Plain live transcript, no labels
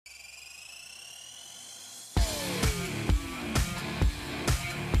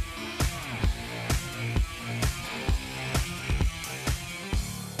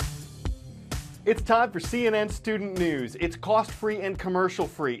It's time for CNN Student News. It's cost-free and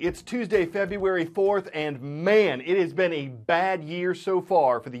commercial-free. It's Tuesday, February 4th, and man, it has been a bad year so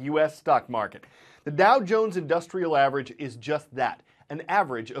far for the U.S. stock market. The Dow Jones Industrial Average is just that, an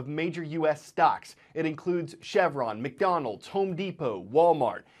average of major U.S. stocks. It includes Chevron, McDonald's, Home Depot,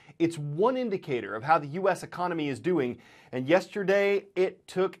 Walmart. It's one indicator of how the U.S. economy is doing, and yesterday it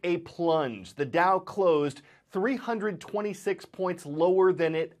took a plunge. The Dow closed 326 points lower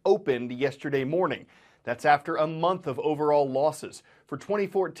than it opened yesterday morning. That's after a month of overall losses. For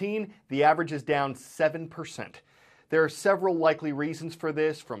 2014, the average is down 7%. There are several likely reasons for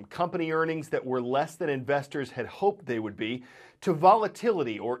this, from company earnings that were less than investors had hoped they would be, to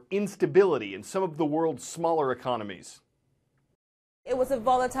volatility or instability in some of the world's smaller economies. It was a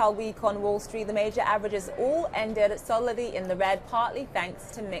volatile week on Wall Street. The major averages all ended solidly in the red, partly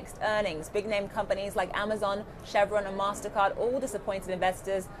thanks to mixed earnings. Big-name companies like Amazon, Chevron, and MasterCard all disappointed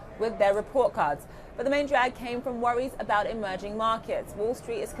investors with their report cards. But the main drag came from worries about emerging markets. Wall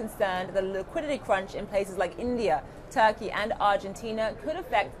Street is concerned the liquidity crunch in places like India, Turkey, and Argentina could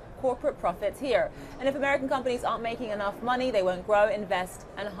affect corporate profits here. And if American companies aren't making enough money, they won't grow, invest,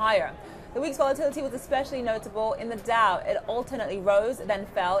 and hire. The week's volatility was especially notable in the Dow. It alternately rose, then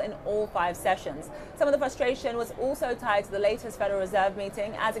fell in all 5 sessions. Some of the frustration was also tied to the latest Federal Reserve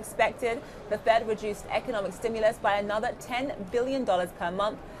meeting. As expected, the Fed reduced economic stimulus by another $10 billion per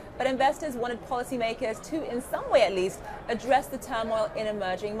month. But investors wanted policymakers to, in some way at least, address the turmoil in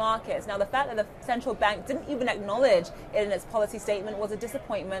emerging markets. Now, the fact that the central bank didn't even acknowledge it in its policy statement was a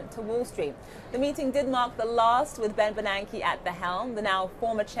disappointment to Wall Street. The meeting did mark the last with Ben Bernanke at the helm. The now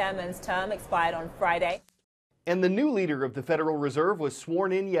former chairman's term expired on Friday. And the new leader of the Federal Reserve was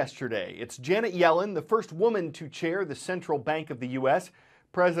sworn in yesterday. It's Janet Yellen, the first woman to chair the Central Bank of the U.S.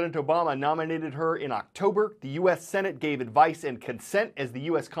 President Obama nominated her in October. The U.S. Senate gave advice and consent, as the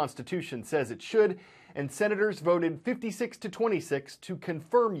U.S. Constitution says it should, and senators voted 56-26 to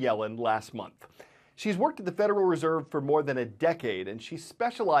confirm Yellen last month. She's worked at the Federal Reserve for more than a decade, and she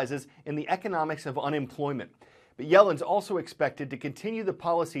specializes in the economics of unemployment. But Yellen's also expected to continue the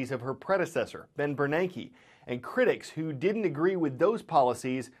policies of her predecessor, Ben Bernanke, and critics who didn't agree with those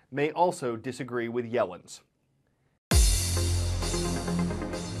policies may also disagree with Yellen's.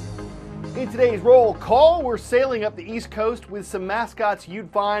 In today's roll call, we're sailing up the East Coast with some mascots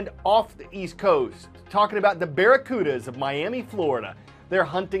you'd find off the East Coast. Talking about the Barracudas of Miami, Florida. They're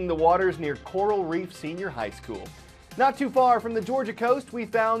hunting the waters near Coral Reef Senior High School. Not too far from the Georgia coast, we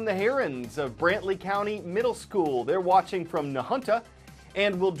found the Herons of Brantley County Middle School. They're watching from Nahunta,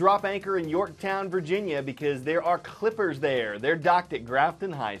 and we'll drop anchor in Yorktown, Virginia, because there are Clippers there. They're docked at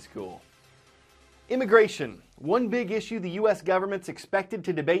Grafton High School. Immigration. One big issue the U.S. government's expected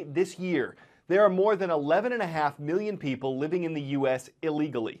to debate this year. There are more than 11.5 million people living in the U.S.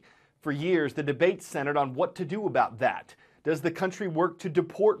 illegally. For years, the debate centered on what to do about that. Does the country work to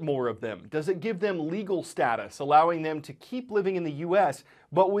deport more of them? Does it give them legal status, allowing them to keep living in the U.S.,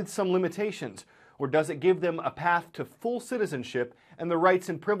 but with some limitations? Or does it give them a path to full citizenship and the rights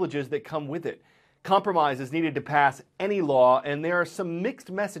and privileges that come with it? Compromise is needed to pass any law, and there are some mixed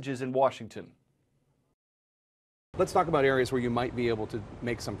messages in Washington. Let's talk about areas where you might be able to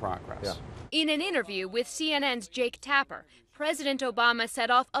make some progress. Yeah. In an interview with CNN's Jake Tapper, President Obama set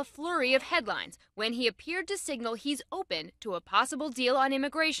off a flurry of headlines when he appeared to signal he's open to a possible deal on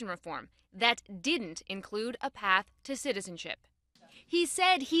immigration reform that didn't include a path to citizenship. He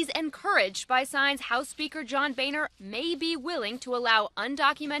said he's encouraged by signs House Speaker John Boehner may be willing to allow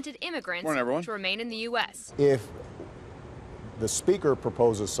undocumented immigrants to remain in the U.S. If the Speaker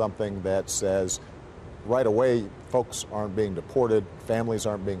proposes something that says right away folks aren't being deported, families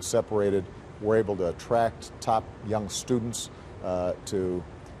aren't being separated, we're able to attract top young students to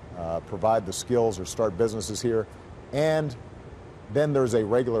provide the skills or start businesses here, and then there's a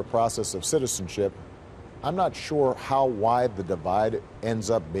regular process of citizenship, I'm not sure how wide the divide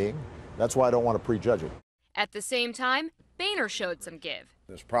ends up being. That's why I don't want to prejudge it. At the same time, Boehner showed some give.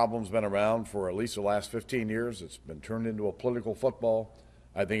 This problem's been around for at least the last 15 years. It's been turned into a political football.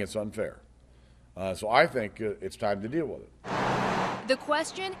 I think it's unfair. So I think it's time to deal with it. The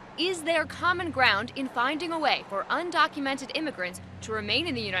question, is there common ground in finding a way for undocumented immigrants to remain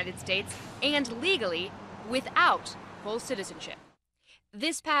in the United States and legally without full citizenship?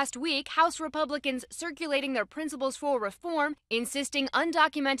 This past week, House Republicans circulating their principles for reform, insisting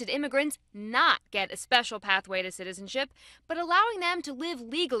undocumented immigrants not get a special pathway to citizenship, but allowing them to live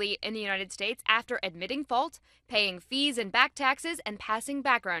legally in the United States after admitting fault, paying fees and back taxes, and passing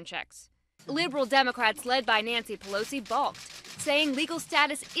background checks. Liberal Democrats led by Nancy Pelosi balked, saying legal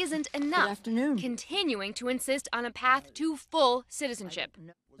status isn't enough, continuing to insist on a path to full citizenship.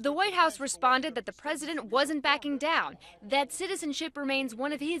 The White House responded that the president wasn't backing down, that citizenship remains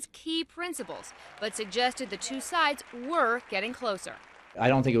one of his key principles, but suggested the two sides were getting closer. I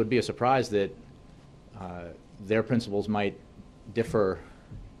don't think it would be a surprise that their principles might differ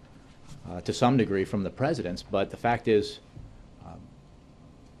to some degree from the president's, but the fact is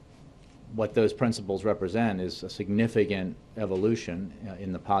what those principles represent is a significant evolution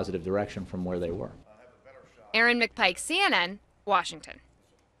in the positive direction from where they were. Erin McPike, CNN, Washington.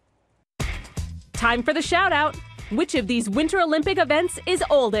 Time for the shout out. Which of these Winter Olympic events is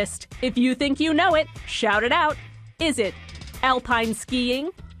oldest? If you think you know it, shout it out. Is it alpine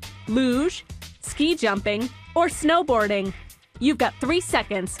skiing, luge, ski jumping, or snowboarding? You've got 3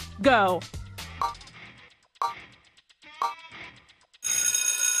 seconds. Go.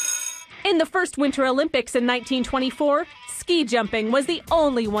 In the first Winter Olympics in 1924, ski jumping was the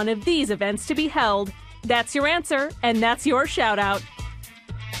only one of these events to be held. That's your answer, and that's your shout out.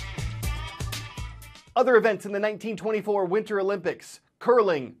 Other events in the 1924 Winter Olympics: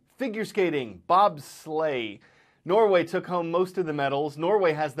 curling, figure skating, bobsleigh. Norway took home most of the medals.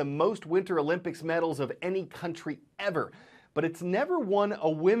 Norway has the most Winter Olympics medals of any country ever, but it's never won a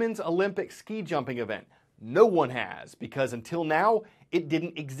women's Olympic ski jumping event. No one has, because until now, it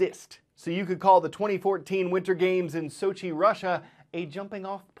didn't exist. So you could call the 2014 Winter Games in Sochi, Russia, a jumping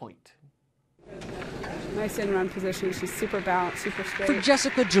off point. Nice in-run position. She's super balanced, super straight. For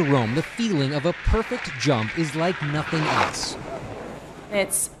Jessica Jerome, the feeling of a perfect jump is like nothing else.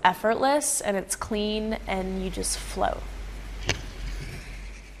 It's effortless and it's clean and you just float.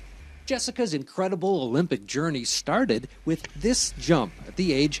 Jessica's incredible Olympic journey started with this jump at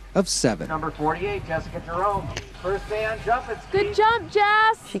the age of 7. Number 48, Jessica Jerome. First man jump at ski. Good jump,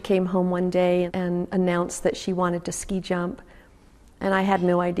 Jess! She came home one day and announced that she wanted to ski jump, and I had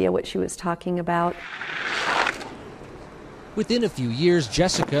no idea what she was talking about. Within a few years,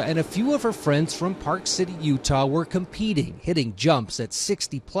 Jessica and a few of her friends from Park City, Utah were competing, hitting jumps at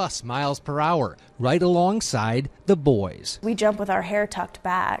 60+ miles per hour, right alongside the boys. We jump with our hair tucked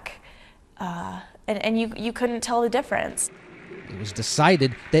back, and you couldn't tell the difference. It was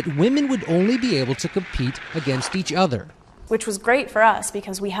decided that women would only be able to compete against each other. Which was great for us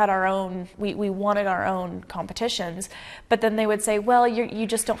because we had our own, we wanted our own competitions, but then they would say, well, you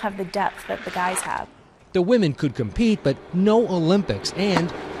just don't have the depth that the guys have. The women could compete, but no Olympics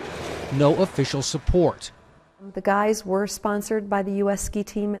and no official support. The guys were sponsored by the U.S. ski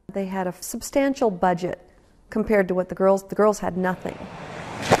team. They had a substantial budget compared to what the girls had nothing.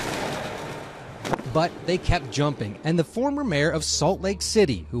 But they kept jumping, and the former mayor of Salt Lake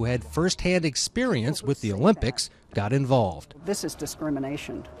City, who had first-hand experience with the Olympics, got involved. This is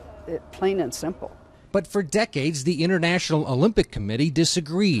discrimination, plain and simple. But for decades, the International Olympic Committee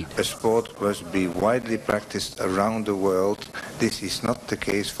disagreed. A sport must be widely practiced around the world. This is not the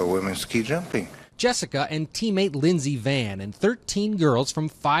case for women's ski jumping. Jessica and teammate Lindsey Vann and 13 girls from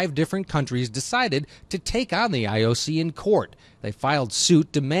 5 different countries decided to take on the IOC in court. They filed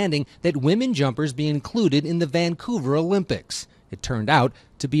suit demanding that women jumpers be included in the Vancouver Olympics. It turned out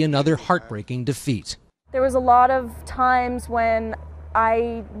to be another heartbreaking defeat. There was a lot of times when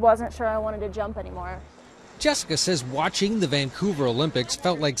I wasn't sure I wanted to jump anymore. Jessica says watching the Vancouver Olympics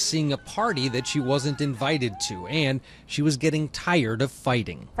felt like seeing a party that she wasn't invited to, and she was getting tired of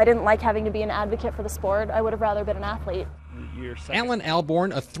fighting. I didn't like having to be an advocate for the sport. I would have rather been an athlete. Alan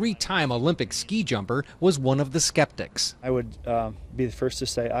Alborn, a 3-time Olympic ski jumper, was one of the skeptics. I would be the first to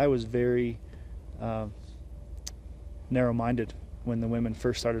say I was very narrow-minded when the women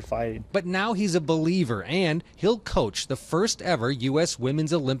first started fighting. But now he's a believer, and he'll coach the first ever U.S.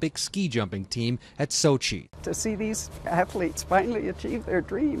 women's Olympic ski jumping team at Sochi. To see these athletes finally achieve their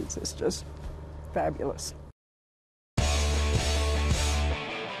dreams is just fabulous.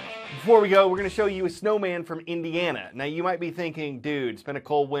 Before we go, we're going to show you a snowman from Indiana. Now you might be thinking, dude, it's been a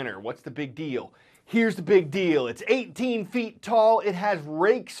cold winter. What's the big deal? Here's the big deal. It's 18 feet tall. It has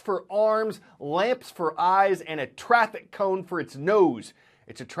rakes for arms, lamps for eyes, and a traffic cone for its nose.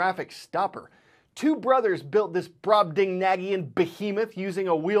 It's a traffic stopper. 2 brothers built this Brobdingnagian behemoth using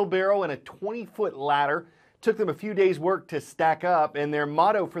a wheelbarrow and a 20-foot ladder. Took them a few days' work to stack up, and their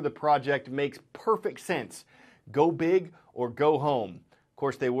motto for the project makes perfect sense. Go big or go home. Of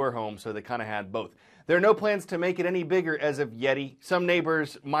course, they were home, so they kind of had both. There are no plans to make it any bigger as of yet. Some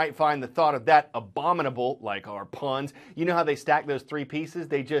neighbors might find the thought of that abominable, like our puns. You know how they stack those 3 pieces?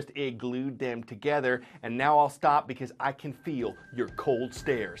 They just glued them together. And now I'll stop because I can feel your cold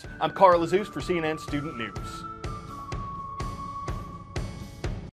stares. I'm Carl Azus for CNN Student News.